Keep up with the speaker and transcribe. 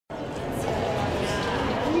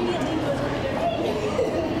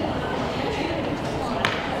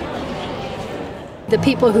The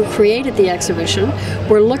people who created the exhibition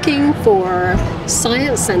were looking for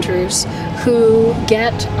science centers who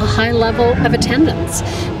get a high level of attendance.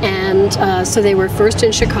 And so they were first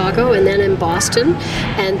in Chicago and then in Boston.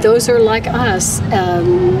 And those are, like us,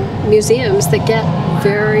 museums that get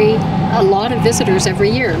a lot of visitors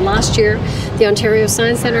every year. Last year, the Ontario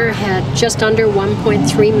Science Centre had just under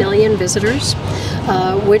 1.3 million visitors,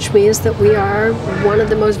 which means that we are one of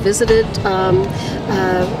the most visited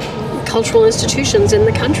cultural institutions in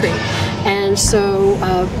the country. And so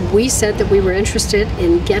we said that we were interested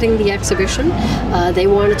in getting the exhibition. They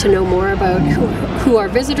wanted to know more about who our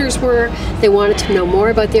visitors were. They wanted to know more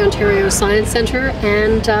about the Ontario Science Centre,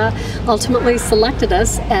 and ultimately selected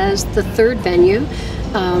us as the third venue.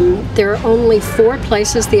 There are only 4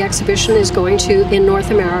 places the exhibition is going to in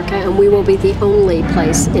North America, and we will be the only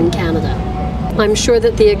place in Canada. I'm sure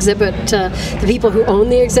that the exhibit, the people who own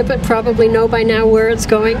the exhibit probably know by now where it's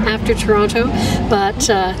going after Toronto, but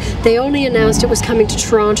they only announced it was coming to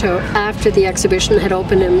Toronto after the exhibition had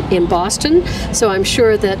opened in Boston. So I'm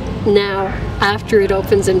sure that now, after it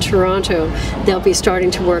opens in Toronto, they'll be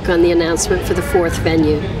starting to work on the announcement for the 4th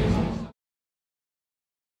venue.